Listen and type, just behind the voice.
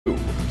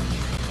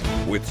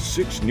with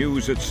 6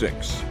 News at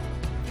 6.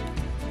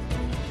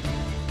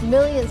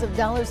 Millions of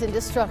dollars in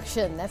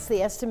destruction. That's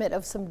the estimate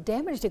of some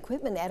damaged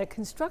equipment at a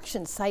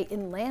construction site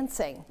in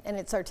Lansing. And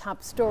it's our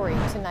top story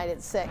tonight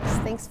at 6.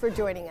 Thanks for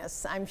joining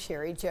us. I'm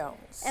Sherry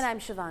Jones. And I'm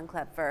Siobhan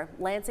Klepfer.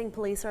 Lansing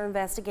police are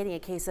investigating a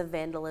case of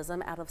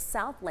vandalism out of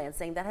South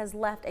Lansing that has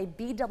left a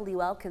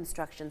BWL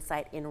construction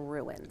site in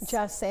ruins.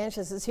 Josh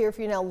Sanchez is here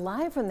for you now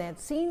live from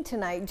that scene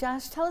tonight.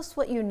 Josh, tell us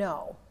what you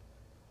know.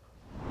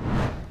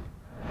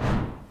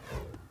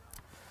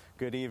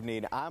 Good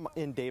evening. I'm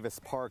in Davis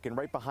Park, and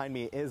right behind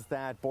me is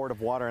that Board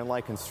of Water and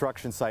Light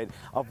construction site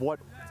of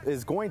what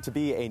is going to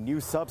be a new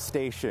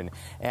substation.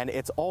 And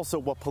it's also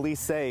what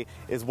police say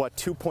is what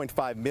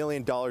 $2.5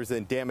 million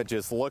in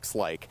damages looks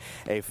like.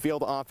 A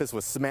field office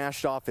was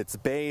smashed off its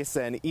base,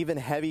 and even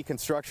heavy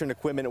construction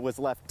equipment was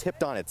left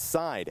tipped on its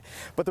side.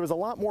 But there was a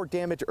lot more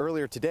damage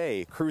earlier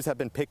today. Crews have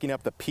been picking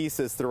up the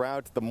pieces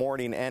throughout the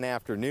morning and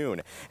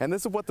afternoon. And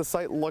this is what the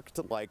site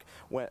looked like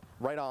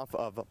right off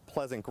of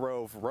Pleasant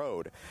Grove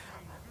Road.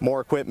 More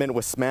equipment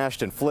was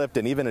smashed and flipped,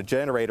 and even a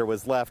generator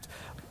was left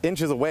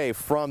inches away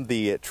from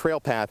the trail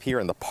path here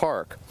in the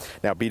park.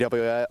 Now,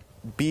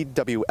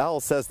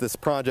 BWL says this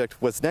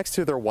project was next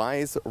to their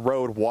Wise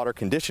Road water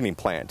conditioning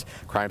plant.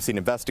 Crime scene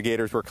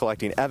investigators were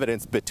collecting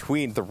evidence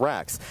between the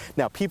wrecks.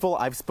 Now, people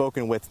I've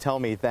spoken with tell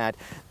me that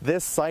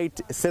this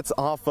site sits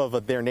off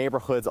of their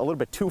neighborhoods a little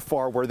bit too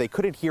far where they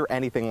couldn't hear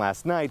anything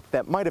last night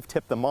that might have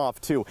tipped them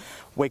off to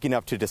waking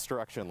up to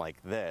destruction like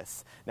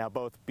this. Now,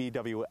 both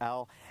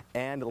BWL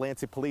and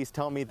Lansing police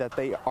tell me that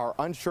they are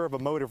unsure of a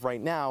motive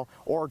right now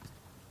or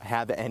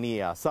have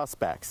any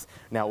suspects.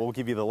 Now, we'll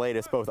give you the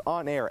latest both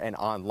on air and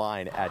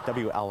online at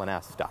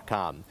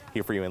WLNS.com.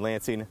 Here for you in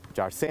Lansing,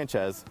 Josh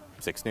Sanchez,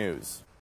 6 News.